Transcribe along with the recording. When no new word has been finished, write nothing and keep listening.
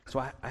So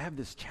I have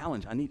this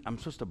challenge. I'm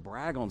supposed to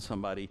brag on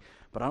somebody,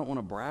 but I don't want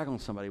to brag on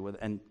somebody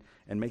and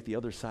make the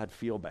other side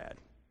feel bad.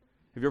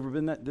 Have you ever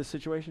been in this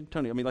situation?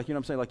 Tony, I mean, like, you know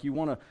what I'm saying?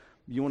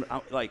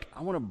 Like,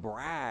 I want to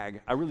brag.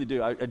 I really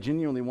do. I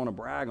genuinely want to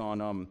brag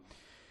on,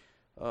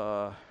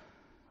 well,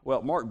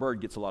 Mark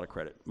Bird gets a lot of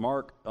credit.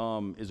 Mark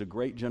is a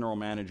great general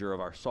manager of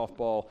our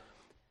softball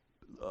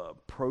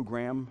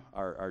program,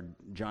 our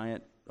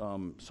giant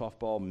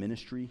softball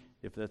ministry,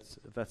 if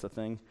that's a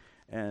thing.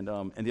 And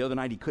the other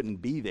night he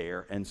couldn't be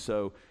there, and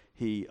so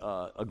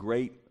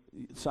a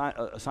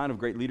sign of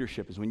great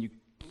leadership is when you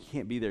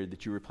can't be there,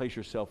 that you replace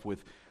yourself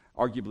with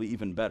arguably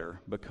even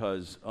better,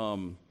 because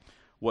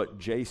what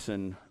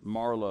Jason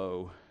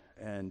Marlowe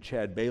and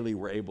Chad Bailey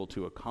were able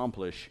to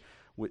accomplish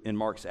in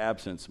Mark's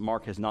absence,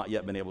 Mark has not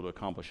yet been able to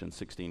accomplish in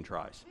 16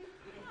 tries,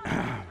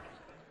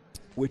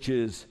 which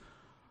is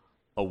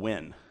a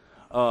win.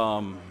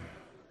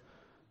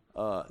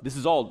 This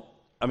is all,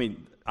 I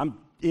mean, I'm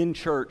in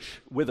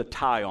church with a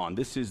tie on.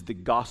 This is the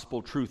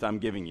gospel truth I'm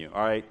giving you,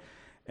 all right?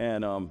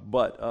 And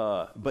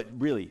but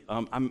really,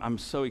 I'm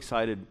so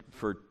excited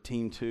for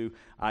Team 2.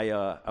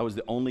 I was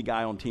the only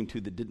guy on Team 2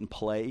 that didn't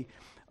play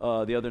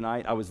the other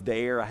night. I was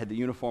there. I had the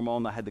uniform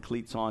on. I had the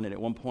cleats on. And at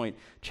one point,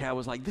 Chad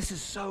was like, "This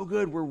is so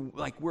good.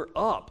 We're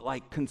up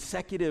like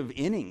consecutive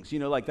innings. You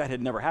know, like that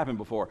had never happened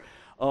before.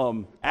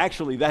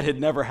 Actually, that had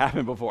never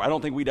happened before. I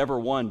don't think we'd ever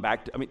won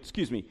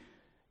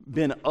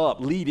been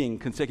up leading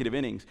consecutive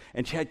innings."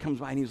 And Chad comes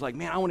by and he was like,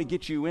 "Man, I want to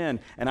get you in."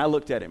 And I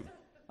looked at him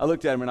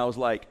and I was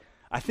like,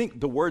 I think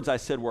the words I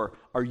said were,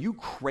 "Are you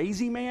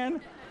crazy, man?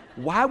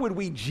 Why would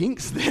we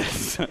jinx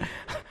this?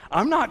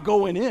 I'm not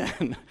going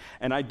in."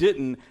 And I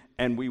didn't,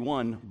 and we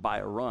won by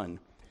a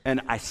run.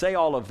 And I say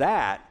all of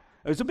that.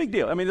 It was a big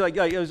deal. I mean,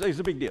 it was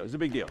a big deal. It's a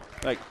big deal.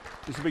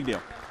 It's a big deal.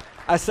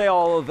 I say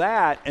all of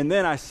that, and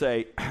then I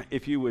say,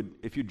 if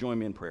you'd join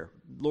me in prayer.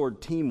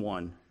 Lord, Team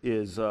 1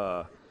 is,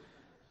 okay,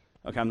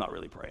 I'm not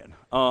really praying.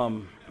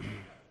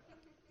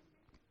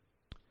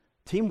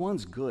 Team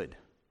 1's good.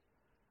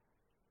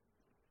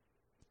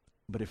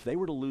 But if they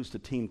were to lose to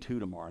Team 2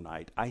 tomorrow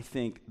night, I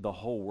think the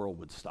whole world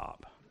would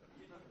stop.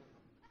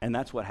 And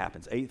that's what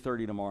happens.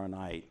 8:30 tomorrow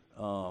night.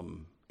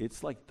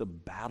 It's like the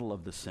battle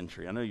of the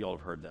century. I know y'all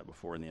have heard that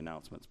before in the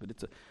announcements, but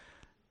it's a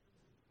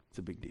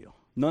big deal.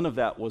 None of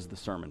that was the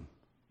sermon,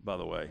 by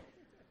the way.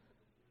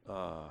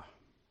 But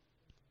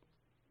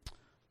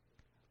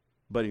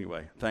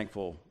anyway,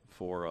 thankful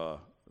for a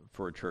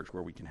church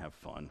where we can have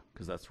fun,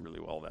 because that's really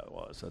all that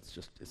was. It's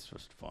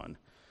just fun.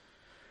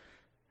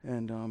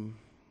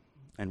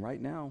 And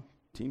right now,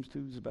 Team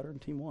 2 is better than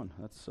Team 1.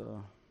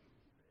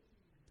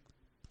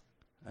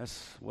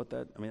 That's what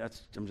that, I mean,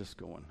 I'm just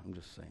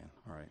saying.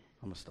 All right,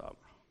 I'm going to stop.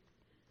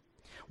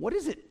 What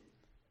does it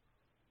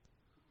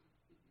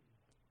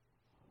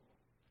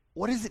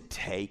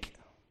take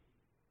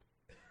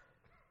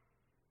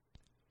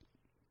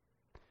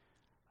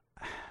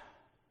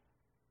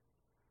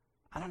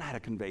I don't know how to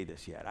convey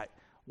this yet.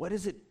 What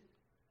does it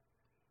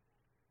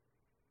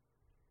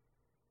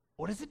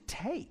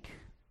take?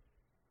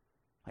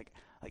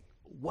 Like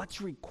what's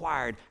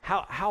required?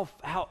 How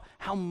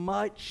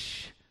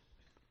much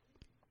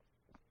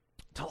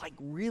to like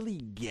really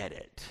get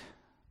it?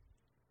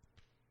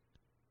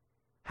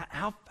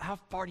 How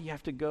far do you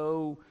have to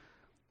go?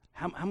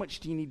 How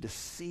much do you need to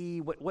see?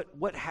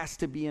 What has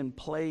to be in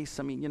place?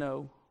 I mean, you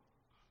know,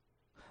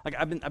 like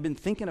I've been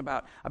thinking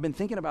about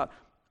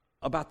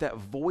that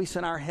voice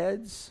in our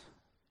heads.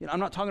 You know,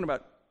 I'm talking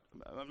about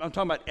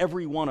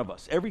every one of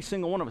us, every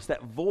single one of us,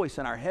 that voice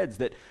in our heads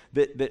that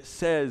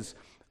says,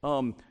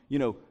 you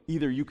know,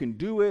 either you can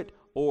do it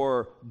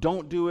or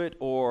don't do it,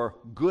 or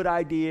good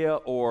idea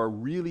or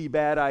really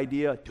bad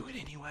idea, do it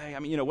anyway. I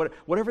mean, you know,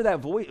 whatever that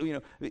voice, you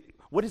know,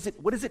 what does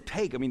it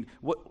take? I mean,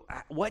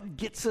 what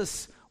gets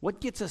us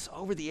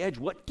over the edge?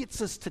 What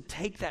gets us to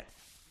take that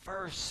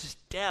first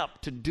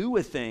step to do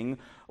a thing,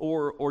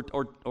 or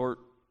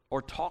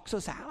talks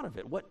us out of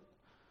it? What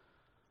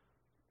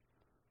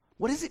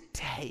does it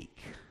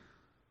take?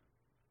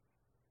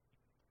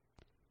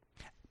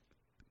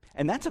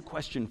 And that's a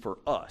question for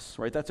us,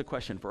 right? That's a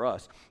question for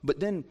us.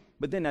 But then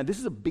now this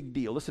is a big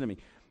deal. Listen to me.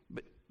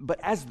 But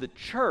as the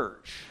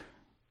church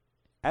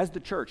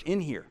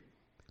in here,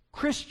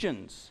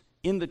 Christians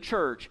in the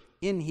church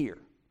in here,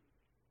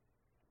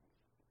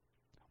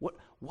 what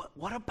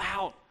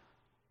about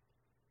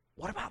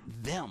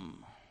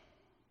them?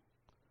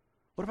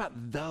 What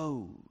about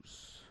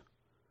those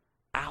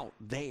out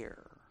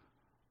there?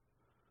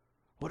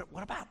 What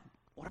about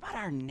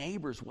our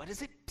neighbors? What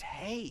does it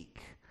take?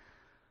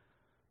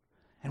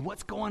 And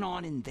what's going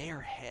on in their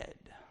head?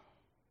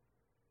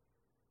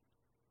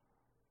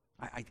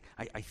 I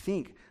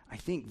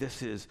think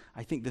this is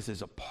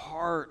a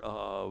part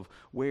of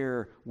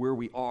where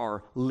we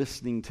are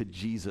listening to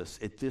Jesus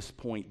at this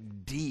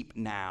point, deep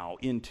now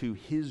into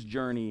his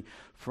journey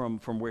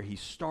from where he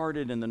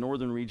started in the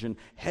northern region,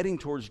 heading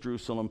towards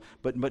Jerusalem,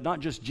 but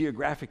not just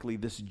geographically,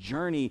 this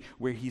journey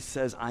where he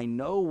says, I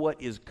know what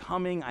is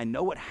coming, I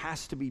know what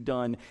has to be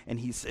done, and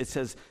it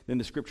says in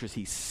the scriptures,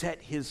 he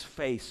set his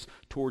face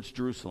towards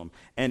Jerusalem.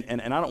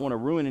 And I don't want to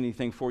ruin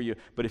anything for you,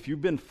 but if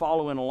you've been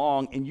following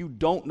along and you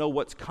don't know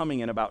what's coming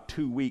in about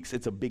 2 weeks,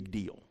 it's a big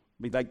deal. I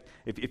mean, like,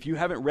 if you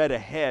haven't read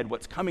ahead,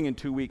 what's coming in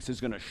 2 weeks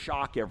is going to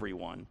shock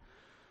everyone.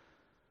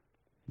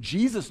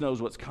 Jesus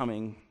knows what's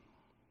coming,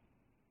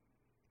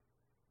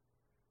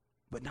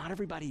 but not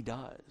everybody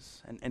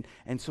does.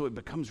 And so it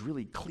becomes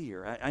really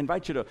clear. I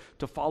invite you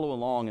to follow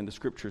along in the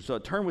scriptures. So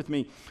turn with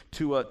me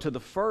to the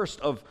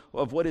first of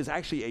what is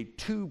actually a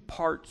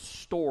two-part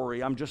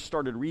story. I'm just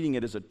started reading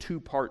it as a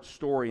two-part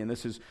story, and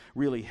this is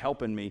really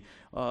helping me.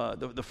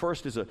 The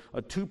first is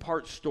a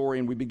two-part story,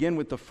 and we begin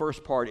with the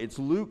first part. It's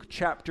Luke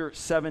chapter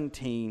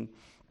 17,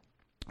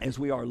 as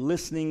we are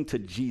listening to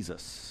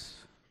Jesus.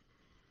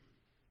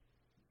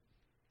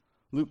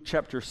 Luke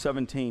chapter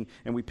 17,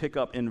 and we pick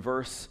up in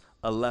verse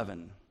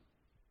 11.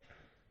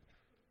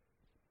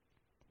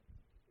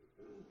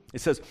 It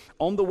says,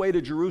 on the way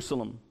to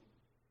Jerusalem,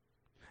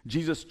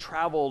 Jesus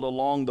traveled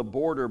along the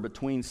border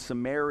between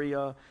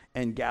Samaria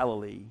and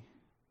Galilee.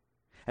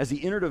 As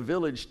he entered a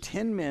village,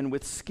 10 men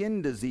with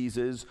skin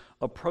diseases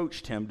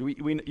approached him.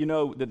 You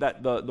know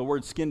that the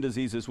word skin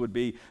diseases would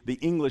be the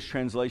English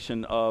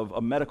translation of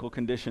a medical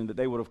condition that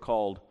they would have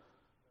called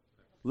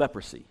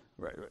leprosy.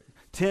 Right.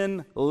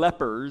 10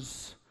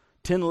 lepers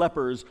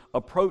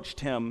approached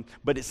him,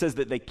 but it says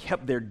that they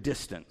kept their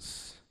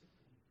distance.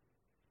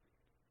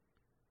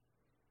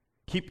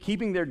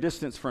 Keeping their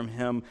distance from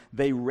him,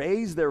 they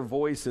raised their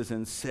voices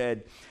and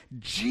said,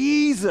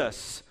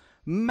 Jesus,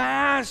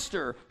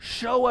 Master,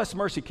 show us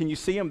mercy. Can you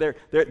see them?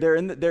 They're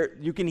in there.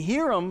 You can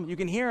hear them,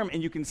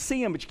 and you can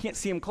see them, but you can't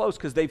see them close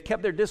because they've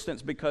kept their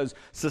distance because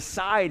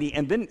society,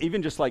 and then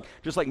even just like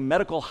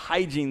medical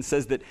hygiene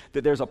says that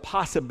there's a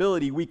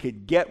possibility we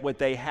could get what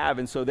they have,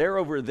 and so they're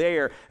over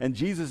there, and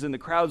Jesus and the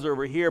crowds are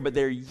over here, but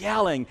they're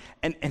yelling,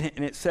 and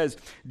it says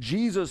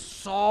Jesus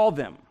saw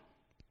them,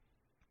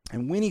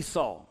 and when he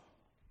saw,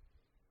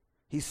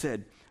 he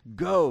said,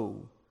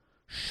 "Go,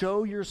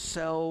 show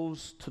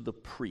yourselves to the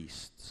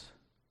priests."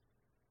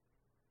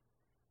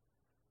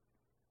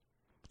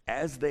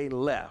 As they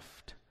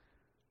left,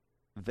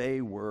 they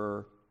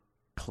were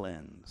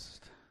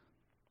cleansed.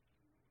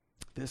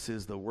 This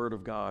is the word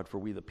of God for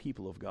we the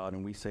people of God,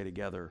 and we say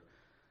together,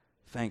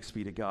 thanks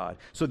be to God.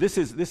 So this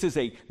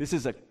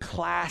is a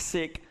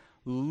classic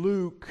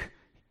Luke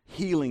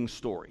healing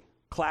story.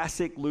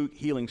 Classic Luke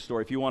healing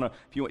story. If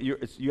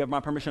you have my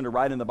permission to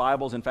write in the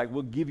Bibles. In fact,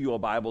 we'll give you a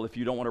Bible. If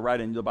you don't want to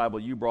write in the Bible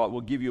you brought, we'll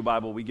give you a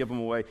Bible. We give them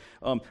away.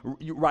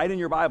 You write in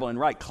your Bible and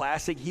write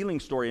classic healing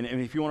story. And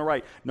if you want to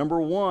write,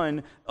 number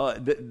one,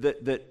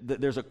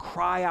 there's a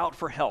cry out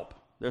for help.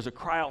 There's a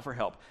cry out for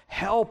help.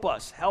 Help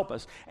us, help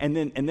us. And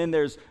then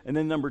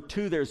number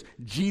two, there's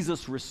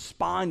Jesus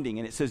responding,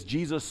 and it says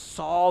Jesus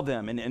saw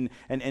them, and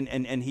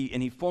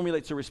he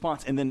formulates a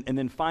response. And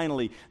then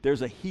finally,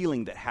 there's a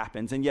healing that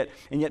happens. And yet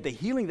the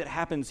healing that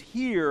happens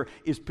here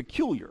is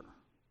peculiar.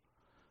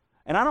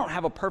 And I don't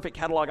have a perfect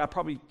catalog. I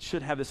probably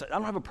should have this. I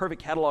don't have a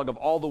perfect catalog of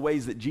all the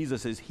ways that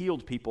Jesus has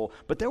healed people,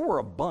 but there were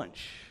a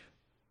bunch.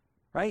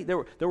 Right? There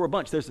were a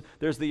bunch. There's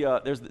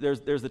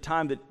the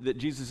time that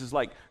Jesus is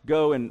like,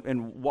 go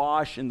and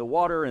wash in the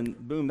water, and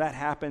boom, that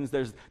happens.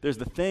 There's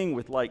the thing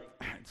with, like,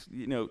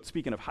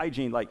 speaking of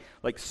hygiene, like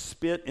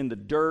spit in the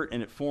dirt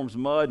and it forms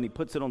mud, and he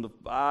puts it on the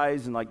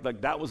eyes, and like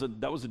that was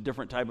a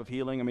different type of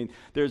healing. I mean,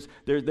 there's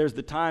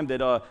the time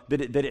that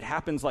it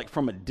happens like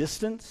from a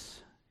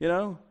distance,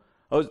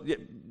 Oh,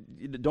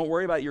 don't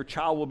worry about it, your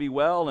child will be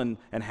well, and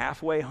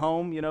halfway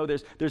home,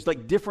 there's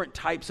like different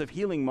types of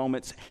healing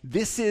moments.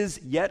 This is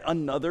yet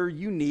another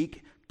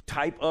unique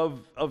type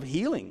of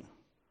healing.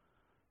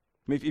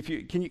 I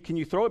mean, can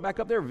you throw it back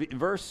up there?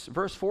 Verse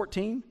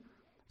 14,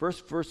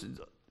 verse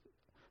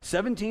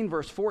 17,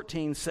 verse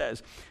 14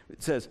 says,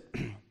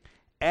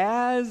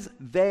 as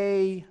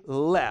they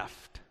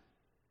left,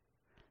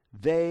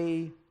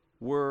 they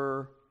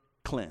were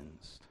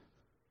cleansed.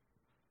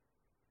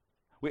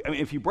 I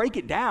mean, if you break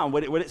it down,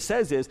 what it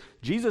says is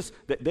Jesus,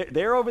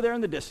 they're over there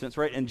in the distance,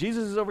 right? And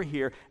Jesus is over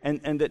here, and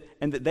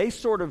that they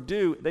sort of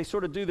do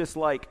this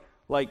like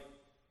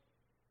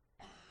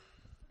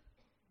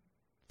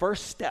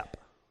first step,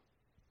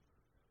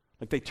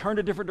 like they turned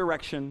a different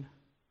direction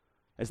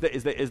as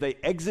they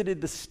exited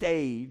the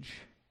stage,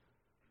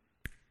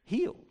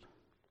 healed.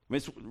 I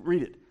mean,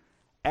 read it.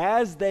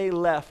 As they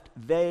left,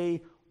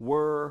 they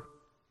were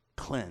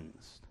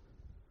cleansed.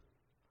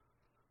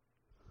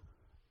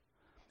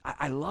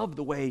 I love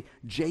the way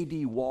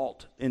J.D.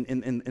 Walt in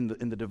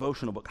the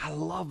devotional book, I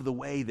love the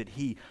way that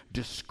he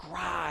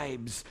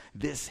describes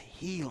this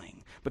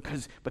healing,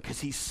 because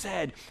he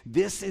said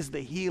this is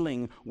the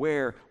healing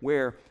where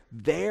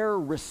their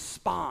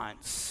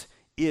response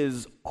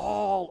is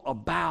all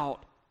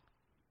about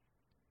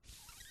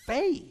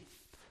faith.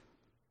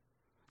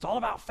 It's all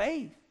about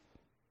faith.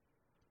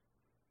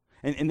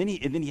 And then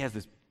he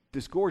has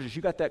this gorgeous,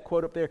 you got that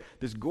quote up there,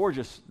 this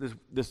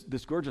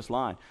gorgeous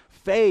line.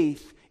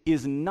 Faith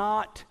is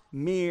not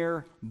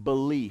mere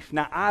belief.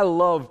 Now, I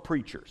love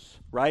preachers,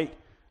 right?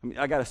 I mean,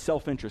 I got a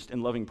self-interest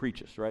in loving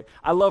preachers, right?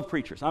 I love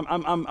preachers.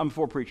 I'm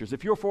for preachers.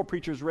 If you're for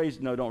preachers,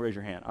 don't raise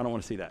your hand. I don't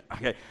want to see that.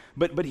 Okay,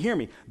 but hear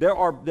me.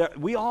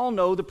 We all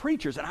know the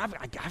preachers, and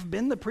I've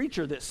been the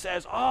preacher that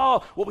says,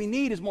 "Oh, what we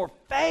need is more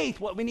faith.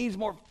 What we need is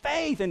more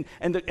faith,"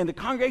 and the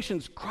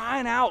congregation's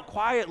crying out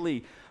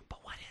quietly.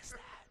 But what is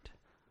that?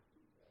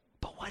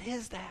 But what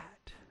is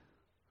that?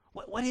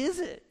 What is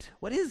it?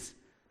 What is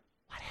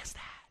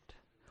that?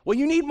 Well,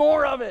 you need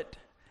more of it.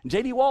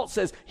 J.D. Waltz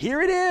says, "Here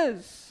it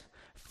is.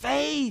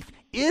 Faith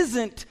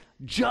isn't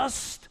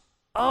just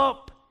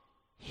up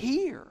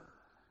here.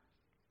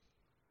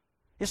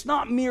 It's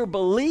not mere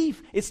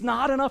belief. It's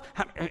not enough."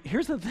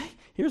 Here's the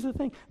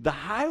thing. The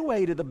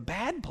highway to the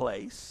bad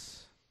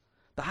place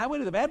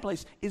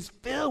is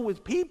filled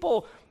with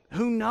people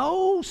who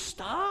know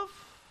stuff.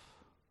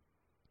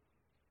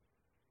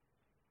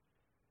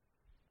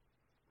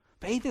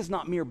 Faith is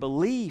not mere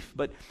belief,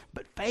 but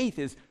faith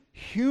is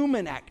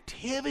human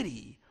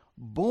activity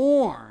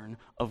born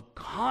of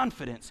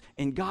confidence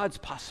in God's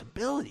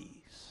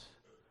possibilities.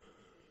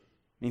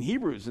 In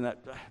Hebrews, in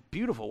that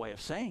beautiful way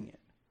of saying it.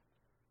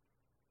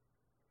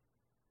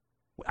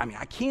 I mean,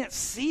 I can't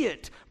see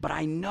it, but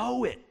I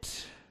know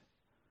it.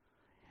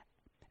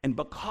 And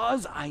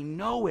because I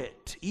know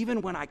it,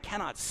 even when I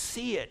cannot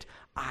see it,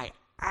 I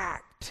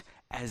act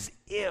as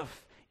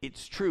if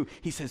it's true.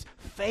 He says,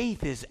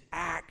 faith is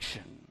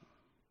action.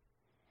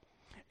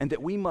 And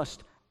that we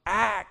must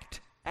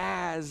act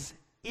as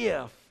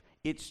if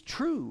it's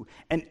true.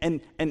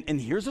 And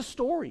here's a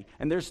story.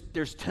 And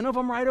there's 10 of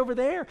them right over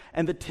there.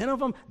 And the 10 of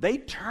them, they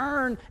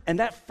turn, and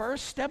that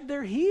first step,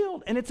 they're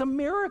healed. And it's a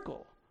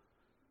miracle.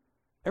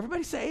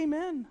 Everybody say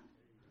amen.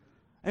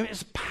 I mean,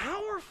 it's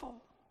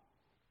powerful.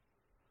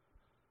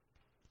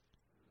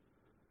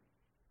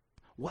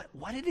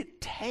 What did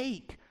it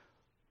take?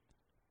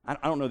 I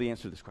don't know the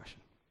answer to this question.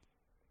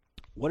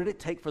 What did it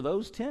take for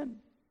those 10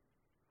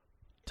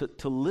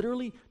 to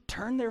literally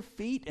turn their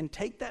feet and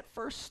take that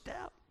first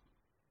step?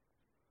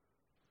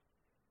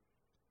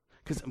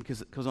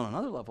 Because on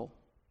another level,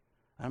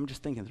 I'm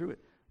just thinking through it,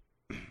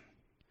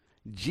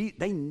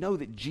 they know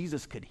that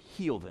Jesus could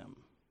heal them.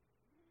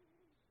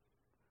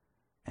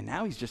 And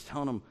now he's just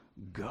telling them,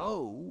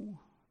 go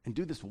and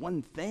do this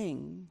one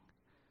thing.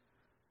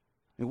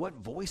 And what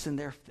voice in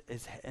their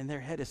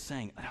head is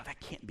saying, "No, that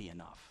can't be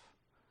enough"?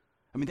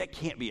 I mean, that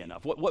can't be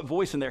enough. What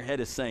voice in their head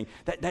is saying,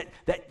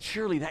 that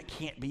surely that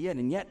can't be it?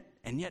 And yet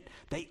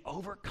they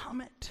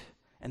overcome it.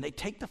 And they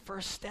take the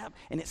first step.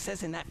 And it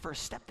says in that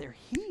first step, they're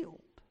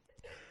healed.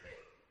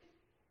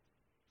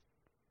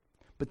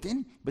 But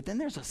then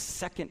there's a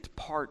second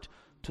part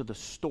to the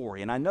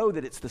story. And I know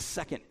that it's the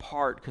second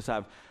part because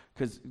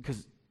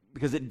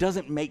it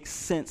doesn't make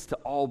sense to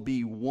all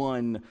be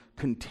one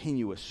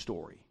continuous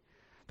story.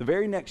 The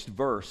very next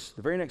verse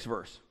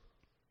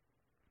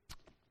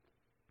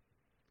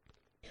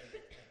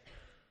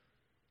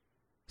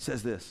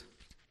says this.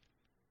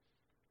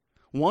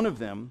 One of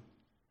them,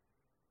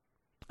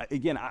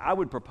 again, I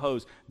would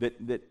propose that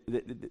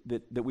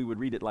we would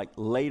read it like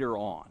later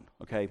on,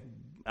 okay?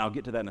 I'll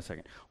get to that in a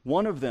second.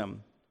 One of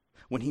them,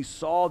 when he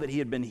saw that he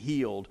had been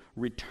healed,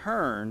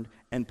 returned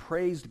and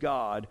praised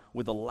God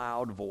with a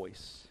loud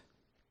voice.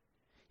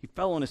 He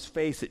fell on his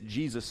face at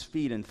Jesus'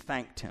 feet and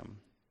thanked him.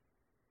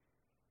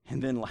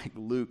 And then, like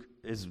Luke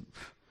is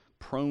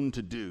prone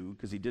to do,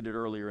 because he did it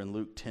earlier in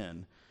Luke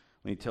 10,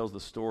 when he tells the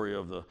story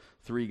of the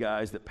 3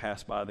 guys that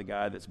passed by the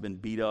guy that's been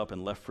beat up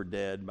and left for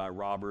dead by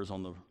robbers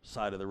on the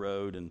side of the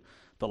road, and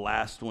the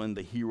last one,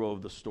 the hero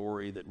of the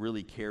story that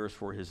really cares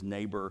for his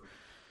neighbor,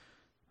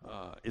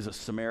 is a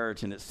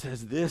Samaritan. It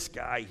says this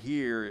guy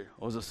here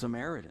was a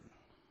Samaritan.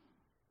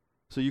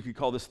 So you could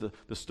call this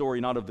the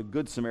story not of the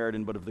good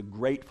Samaritan, but of the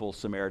grateful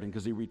Samaritan,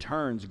 because he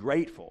returns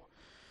grateful.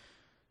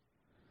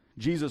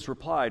 Jesus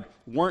replied,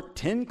 "Weren't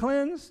 10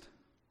 cleansed?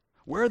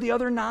 Where are the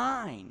other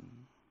 9?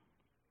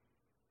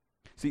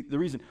 See, the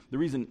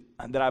reason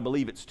that I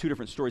believe it's 2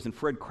 different stories, and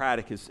Fred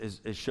Craddock has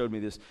showed me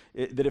this,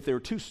 that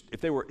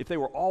if they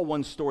were all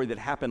one story that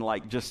happened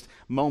like just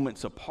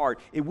moments apart,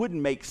 it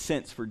wouldn't make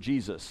sense for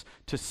Jesus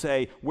to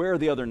say, "Where are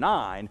the other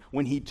 9?"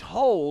 when he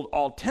told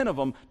all 10 of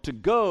them to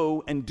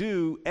go and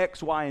do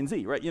X, Y, and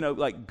Z, right? You know,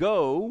 like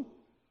go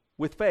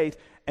with faith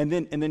and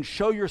then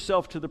show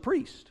yourself to the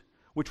priest.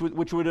 Which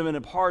would have been a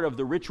part of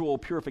the ritual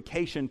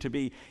purification to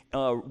be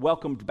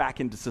welcomed back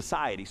into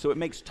society. So it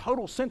makes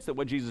total sense that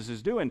what Jesus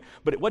is doing.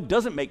 But what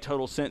doesn't make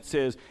total sense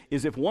is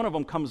if one of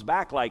them comes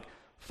back like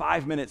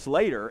 5 minutes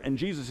later and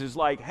Jesus is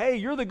like, "Hey,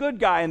 you're the good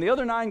guy and the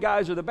other 9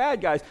 guys are the bad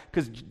guys,"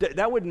 because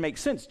that wouldn't make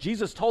sense.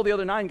 Jesus told the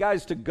other 9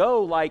 guys to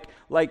go like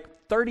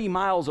 30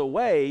 miles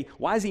away.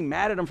 Why is he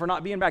mad at them for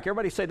not being back?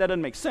 Everybody say that doesn't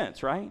make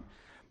sense, right?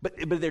 But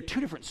they're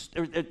two different,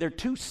 they're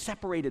two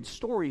separated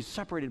stories,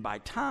 separated by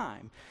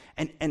time.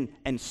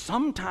 And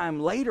sometime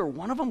later,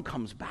 one of them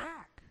comes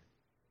back.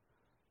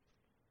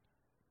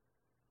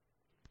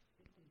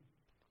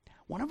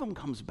 One of them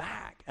comes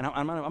back. And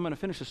I'm going to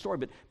finish the story,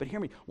 but hear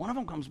me. One of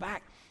them comes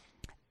back.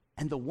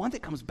 And the one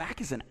that comes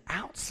back is an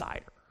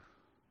outsider.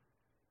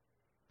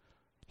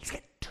 He's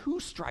got 2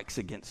 strikes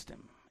against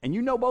him. And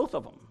you know both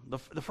of them.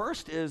 The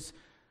first is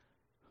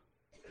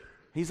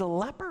he's a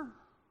leper.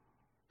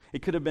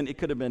 It could have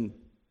been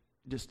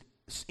just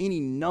any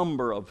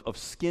number of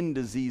skin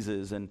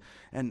diseases, and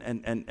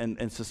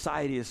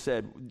society has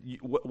said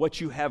what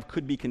you have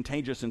could be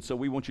contagious, and so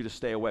we want you to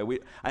stay away. We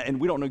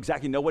don't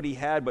exactly know what he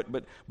had,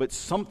 but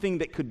something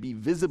that could be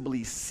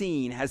visibly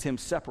seen has him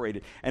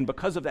separated, and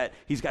because of that,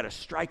 he's got a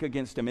strike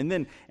against him. And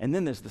then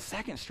there's the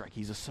second strike.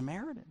 He's a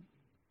Samaritan.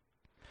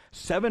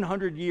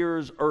 700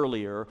 years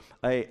earlier,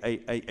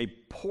 a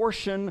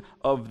portion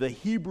of the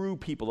Hebrew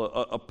people,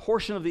 a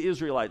portion of the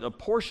Israelites, a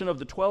portion of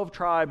the 12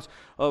 tribes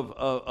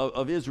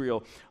of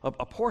Israel,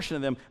 a portion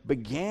of them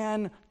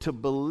began to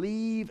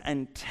believe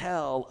and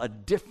tell a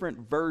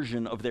different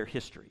version of their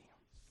history.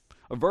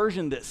 A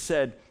version that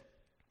said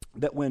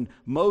that when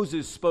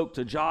Moses spoke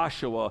to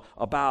Joshua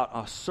about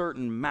a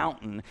certain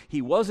mountain, he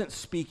wasn't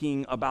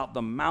speaking about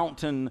the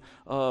mountain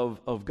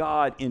of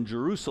God in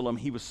Jerusalem.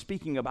 He was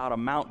speaking about a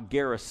Mount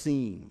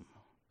Gerizim.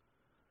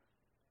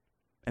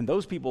 And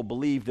those people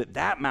believed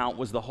that mount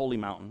was the holy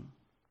mountain.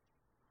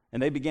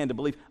 And they began to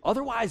believe.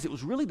 Otherwise, it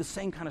was really the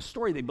same kind of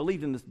story. They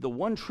believed in the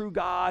one true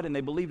God, and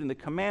they believed in the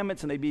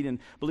commandments, and they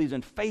believed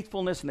in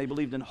faithfulness, and they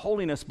believed in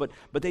holiness. But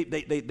they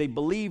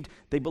believed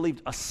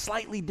a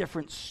slightly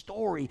different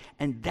story,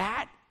 and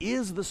that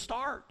is the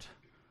start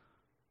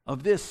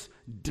of this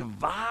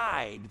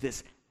divide,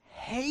 this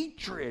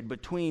hatred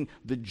between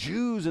the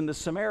Jews and the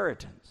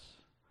Samaritans.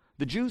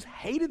 The Jews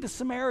hated the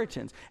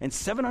Samaritans, and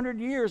 700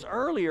 years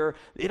earlier,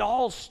 it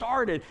all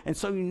started. And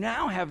so you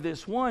now have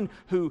this one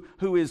who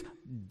is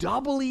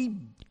doubly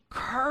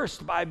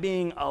cursed by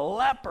being a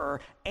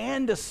leper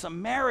and a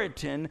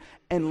Samaritan,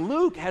 and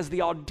Luke has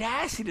the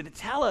audacity to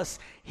tell us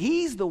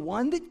he's the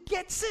one that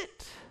gets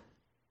it.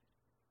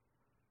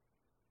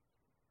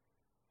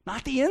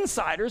 Not the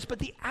insiders, but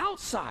the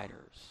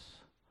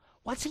outsiders.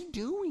 What's he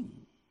doing?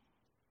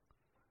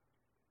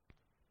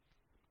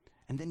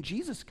 And then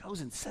Jesus goes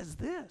and says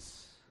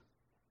this.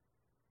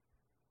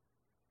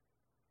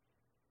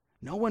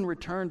 No one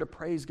returned to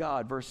praise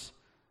God, verse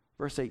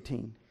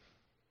 18,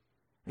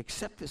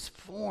 except this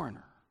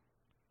foreigner.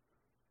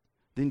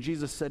 Then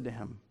Jesus said to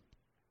him,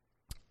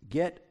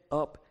 get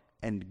up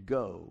and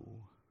go.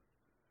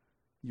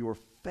 Your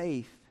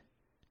faith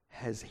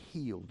has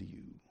healed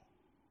you.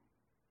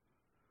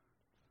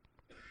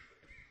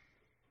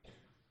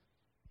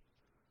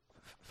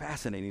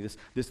 Fascinating.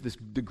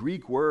 The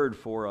Greek word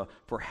for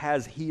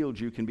has healed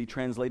you can be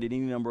translated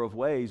any number of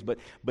ways, but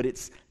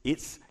it's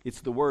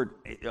the word,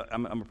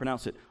 I'm going to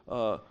pronounce it,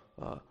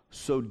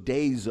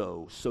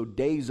 sodezo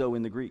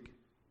in the Greek.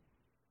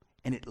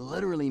 And it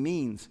literally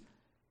means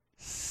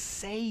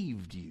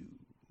saved you.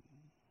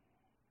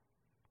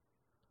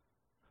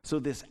 So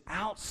this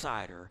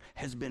outsider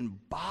has been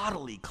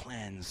bodily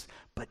cleansed,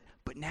 but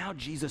now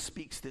Jesus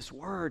speaks this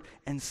word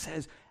and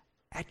says,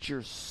 at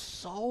your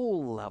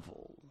soul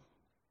level,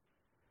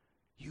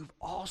 you've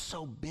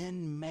also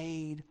been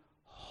made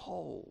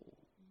whole.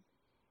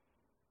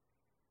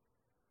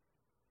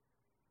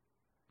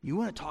 You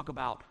want to talk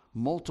about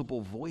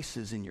multiple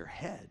voices in your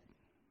head?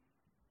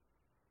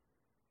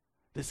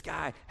 This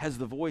guy has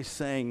the voice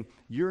saying,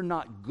 you're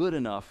not good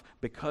enough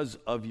because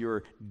of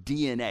your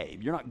DNA.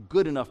 You're not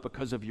good enough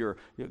because of your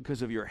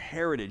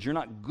heritage. You're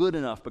not good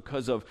enough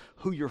because of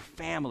who your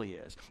family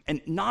is. And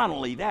not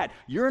only that,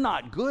 you're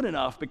not good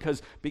enough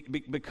because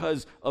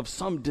of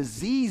some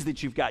disease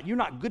that you've got. You're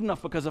not good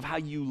enough because of how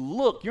you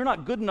look. You're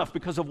not good enough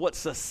because of what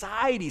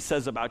society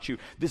says about you.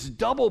 This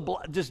double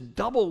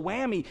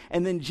whammy.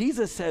 And then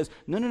Jesus says,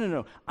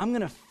 no. I'm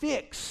going to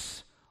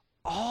fix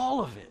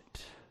all of it.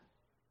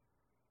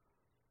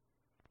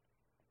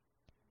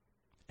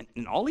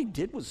 And all he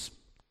did was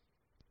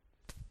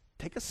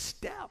take a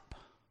step.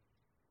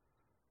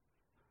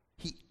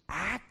 He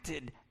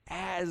acted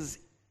as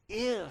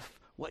if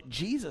what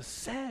Jesus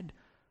said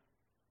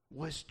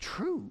was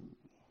true.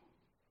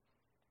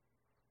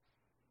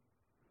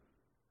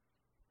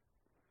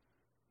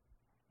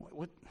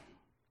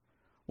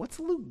 What's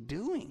Luke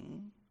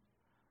doing,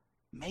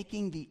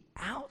 making the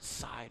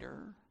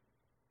outsider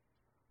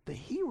the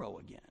hero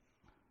again?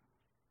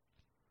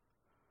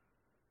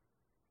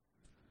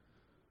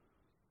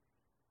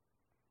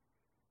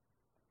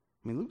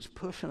 I mean, Luke's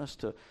pushing us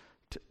to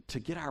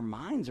get our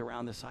minds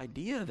around this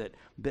idea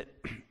that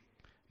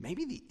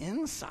maybe the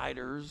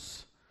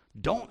insiders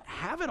don't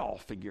have it all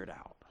figured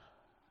out.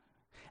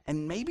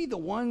 And maybe the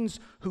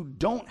ones who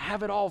don't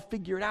have it all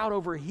figured out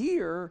over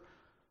here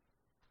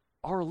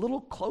are a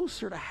little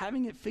closer to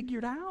having it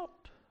figured out.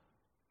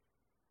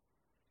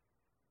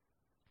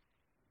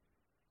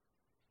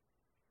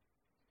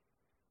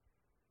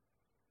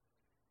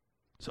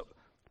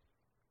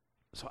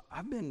 So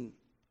I've been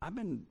I've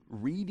been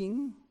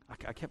reading,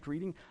 I kept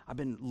reading, I've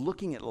been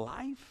looking at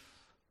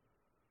life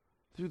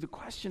through the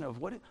question of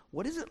what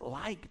is it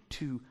like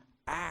to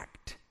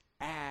act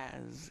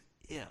as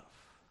if?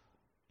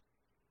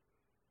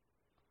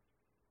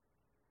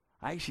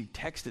 I actually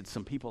texted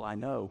some people I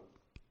know.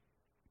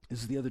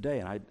 This is the other day,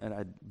 and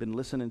I'd been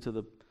listening to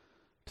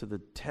the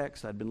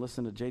text. I'd been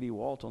listening to J.D.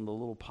 Walt on the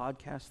little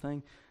podcast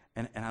thing,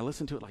 and I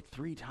listened to it like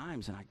 3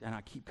 times, and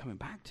I keep coming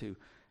back to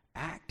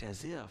act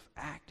as if,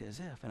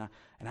 and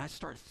I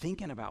start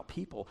thinking about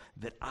people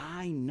that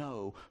I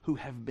know who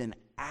have been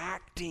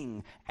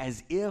acting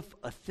as if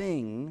a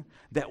thing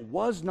that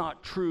was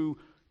not true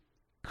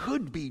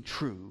could be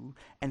true,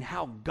 and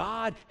how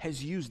God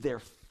has used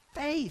their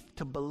faith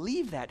to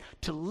believe that,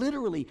 to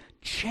literally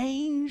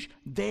change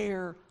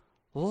their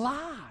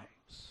lives.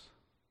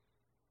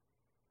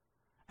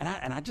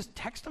 And I just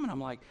text them, and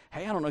I'm like,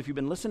 hey, I don't know if you've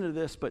been listening to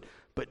this, but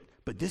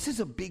this is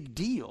a big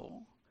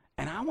deal.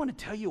 And I want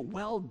to tell you,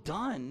 well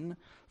done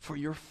for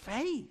your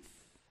faith.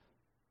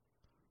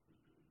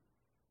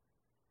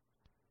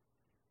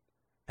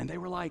 And they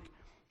were like,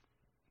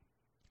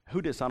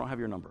 who dis? I don't have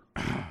your number.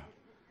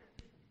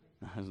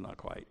 It's not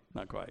quite.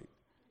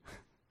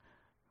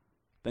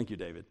 Thank you,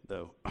 David,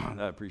 though.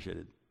 I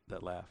appreciated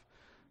that laugh.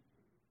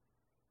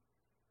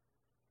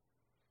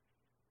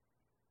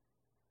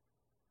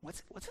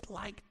 What's it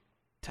like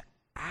to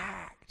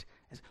act?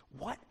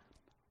 What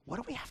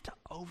do we have to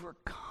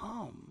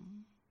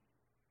overcome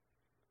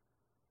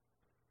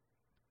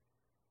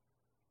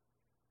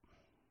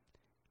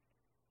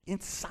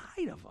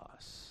inside of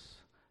us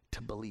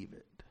to believe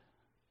it?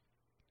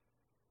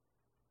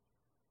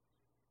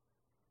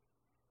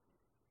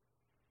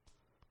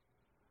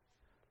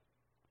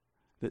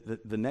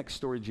 The next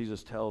story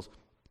Jesus tells,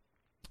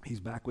 he's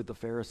back with the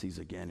Pharisees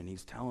again, and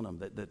he's telling them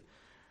that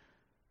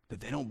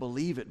they don't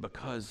believe it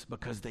because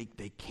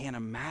they can't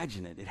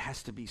imagine it. It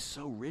has to be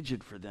so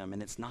rigid for them,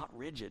 and it's not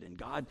rigid, and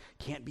God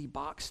can't be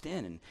boxed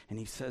in. And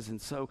he says,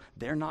 and so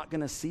they're not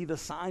going to see the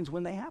signs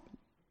when they happen,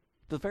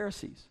 the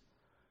Pharisees.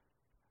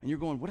 And you're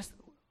going,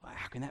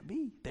 how can that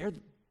be? They're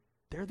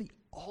the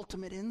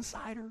ultimate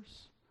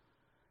insiders,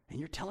 and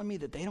you're telling me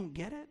that they don't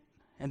get it?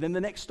 And then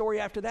the next story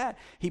after that,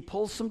 he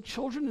pulls some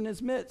children in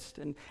his midst,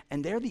 and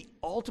they're the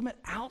ultimate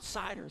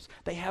outsiders.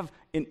 They have,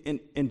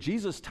 in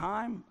Jesus'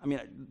 time, I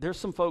mean, there's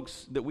some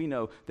folks that we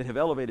know that have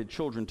elevated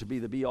children to be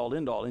the be-all,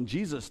 end-all. In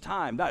Jesus'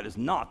 time, that is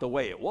not the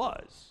way it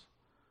was.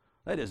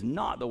 That is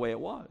not the way it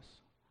was.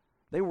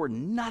 They were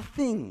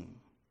nothing.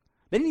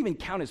 They didn't even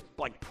count as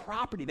like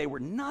property. They were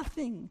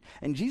nothing.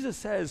 And Jesus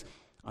says,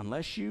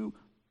 unless you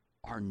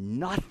are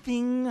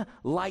nothing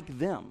like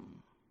them,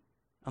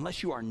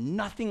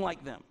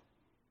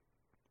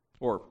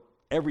 or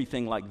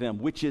everything like them,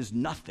 which is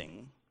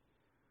nothing,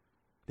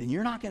 then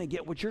you're not going to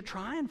get what you're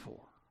trying for,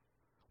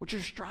 what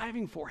you're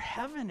striving for,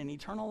 heaven and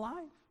eternal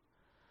life.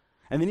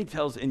 And then he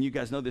tells, and you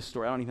guys know this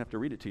story, I don't even have to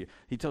read it to you.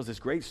 He tells this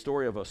great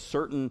story of a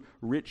certain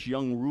rich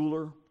young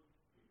ruler.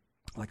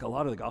 Like a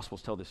lot of the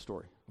Gospels tell this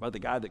story about the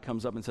guy that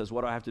comes up and says,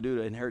 what do I have to do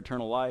to inherit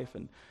eternal life?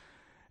 And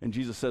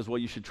Jesus says, well,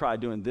 you should try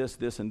doing this,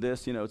 this, and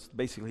this. You know, it's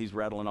basically he's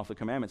rattling off the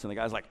commandments. And the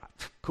guy's like,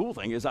 cool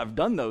thing is I've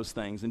done those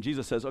things. And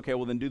Jesus says, okay,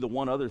 well then do the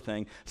one other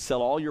thing.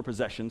 Sell all your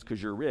possessions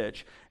because you're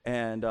rich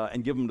and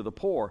give them to the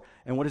poor.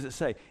 And what does it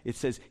say? It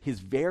says his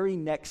very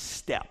next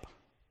step,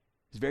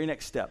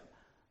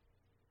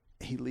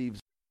 he leaves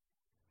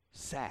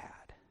sad.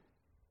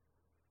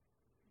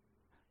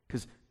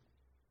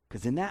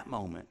 Because in that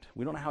moment,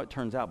 we don't know how it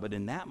turns out, but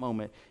in that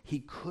moment,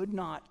 he could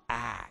not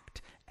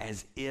act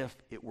as if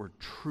it were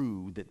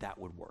true that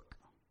would work.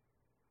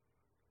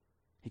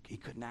 He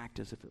couldn't act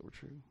as if it were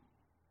true.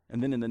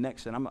 And then in the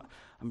next, and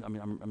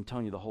I'm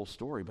telling you the whole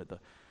story, but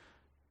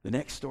the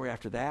next story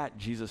after that,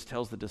 Jesus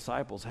tells the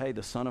disciples, hey,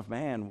 the Son of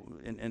Man,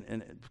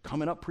 and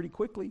coming up pretty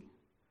quickly,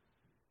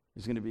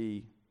 is going to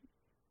be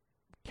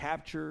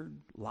captured,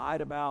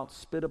 lied about,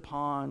 spit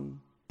upon,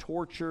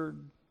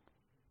 tortured,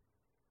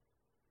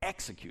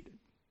 executed.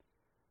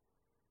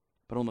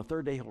 But on the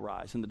third day he'll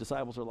rise. And the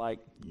disciples are like,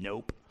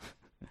 nope.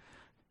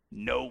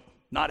 Nope,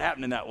 not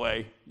happening that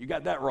way. You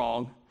got that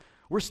wrong.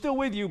 We're still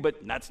with you,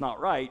 but that's not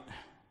right.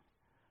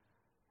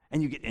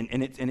 And you get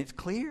and it's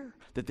clear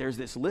that there's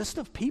this list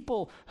of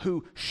people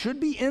who should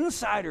be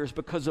insiders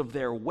because of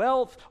their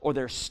wealth or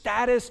their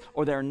status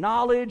or their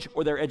knowledge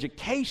or their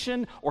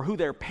education or who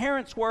their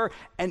parents were.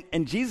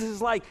 And Jesus is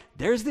like,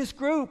 there's this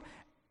group.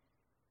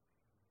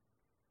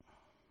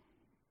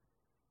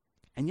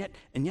 And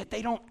yet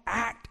they don't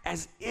act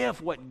as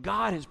if what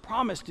God has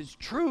promised is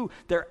true.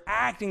 They're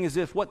acting as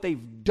if what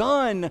they've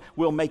done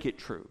will make it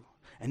true.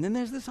 And then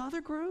there's this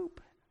other group.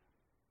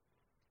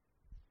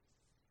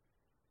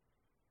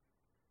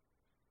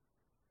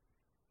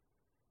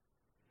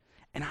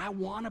 And I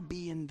want to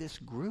be in this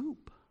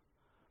group.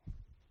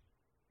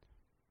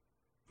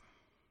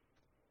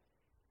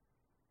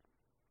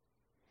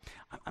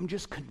 I'm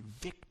just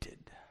convicted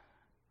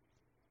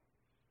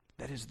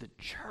that as the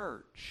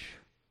church,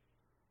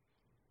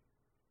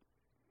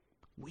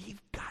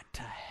 we've got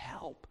to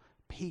help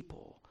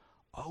people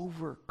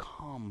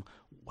overcome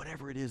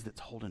whatever it is that's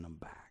holding them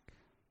back.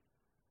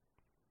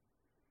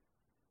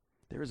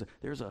 There's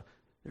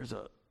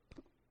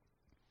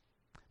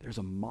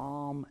a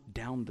mom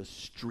down the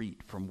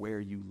street from where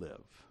you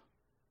live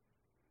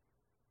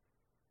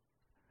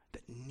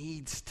that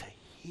needs to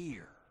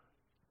hear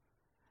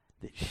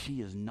that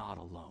she is not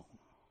alone.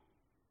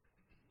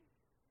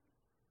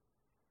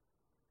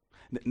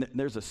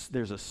 There's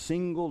a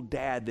single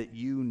dad that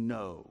you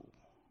know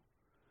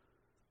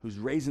who's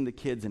raising the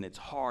kids, and it's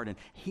hard, and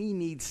he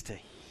needs to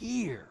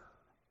hear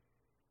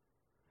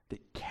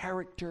that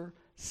character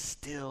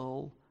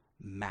still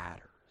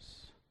matters.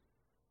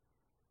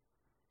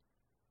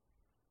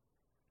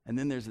 And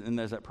then there's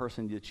that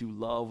person that you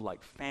love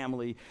like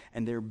family,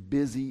 and they're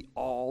busy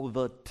all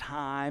the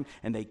time,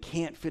 and they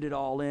can't fit it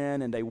all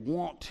in, and they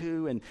want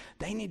to, and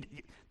they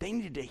need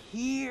to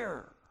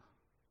hear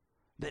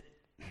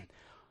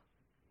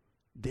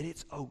that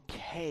it's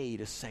okay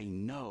to say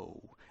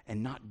no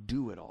and not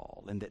do it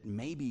all, and that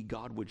maybe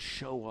God would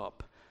show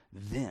up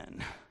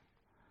then.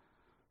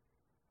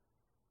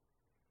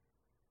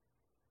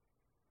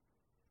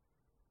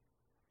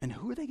 And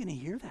who are they going to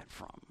hear that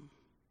from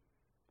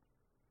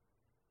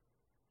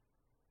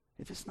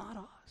if it's not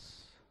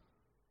us?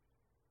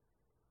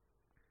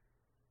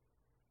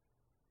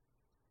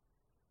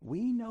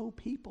 We know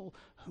people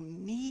who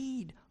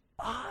need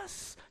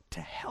us to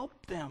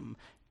help them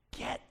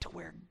get to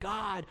where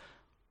God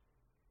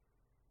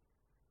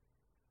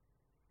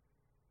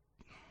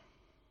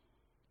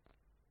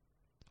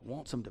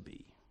wants them to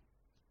be.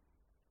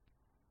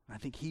 I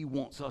think He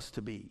wants us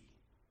to be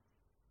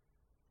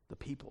the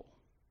people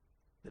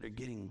that are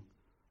getting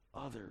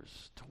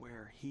others to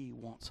where He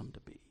wants them to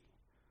be.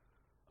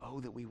 Oh,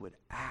 that we would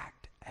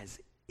act as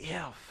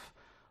if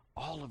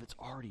all of it's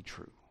already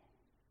true.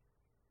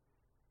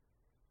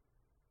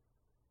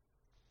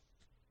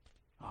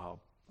 Oh,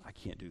 I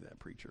can't do that,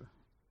 preacher.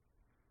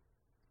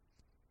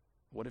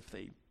 What if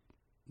they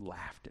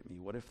laughed at me?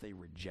 What if they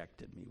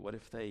rejected me? What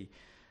if they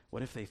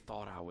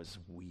thought I was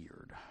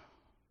weird?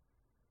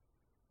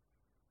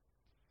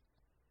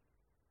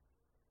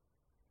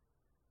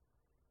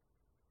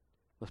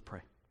 Let's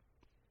pray.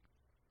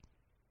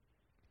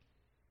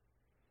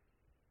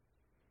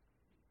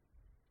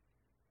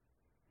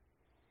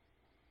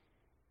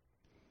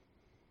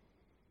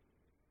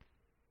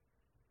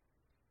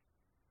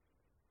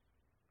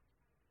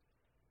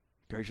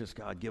 Gracious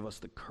God, give us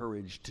the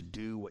courage to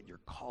do what you're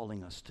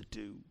calling us to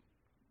do.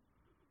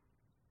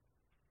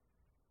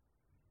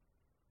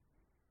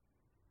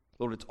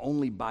 Lord, it's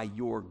only by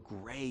your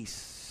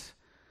grace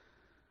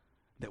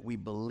that we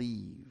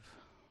believe.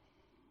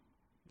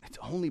 It's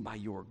only by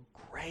your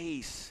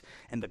grace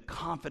and the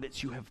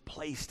confidence you have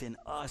placed in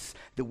us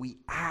that we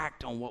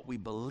act on what we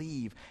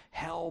believe.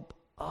 Help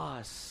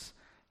us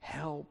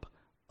help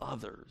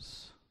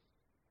others.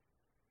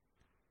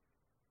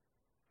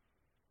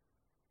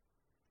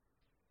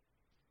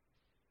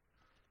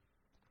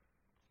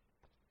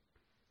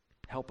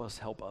 Help us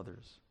help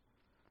others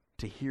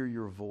to hear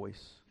your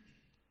voice,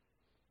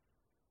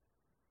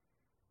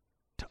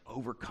 to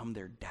overcome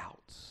their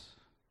doubts,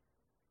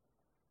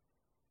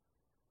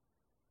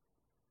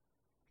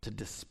 to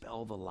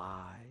dispel the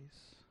lies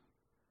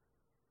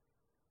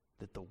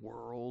that the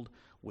world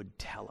would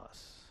tell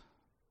us.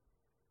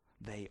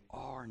 They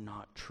are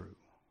not true.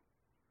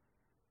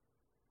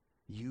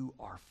 You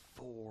are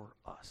for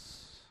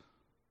us.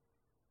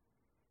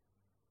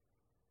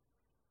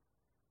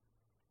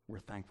 We're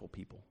thankful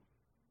people.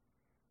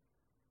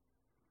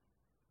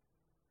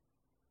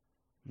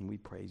 And we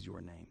praise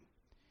your name.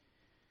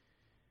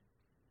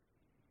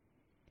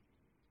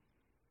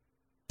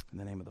 In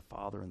the name of the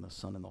Father, and the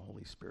Son, and the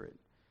Holy Spirit.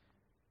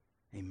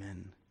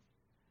 Amen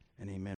and amen.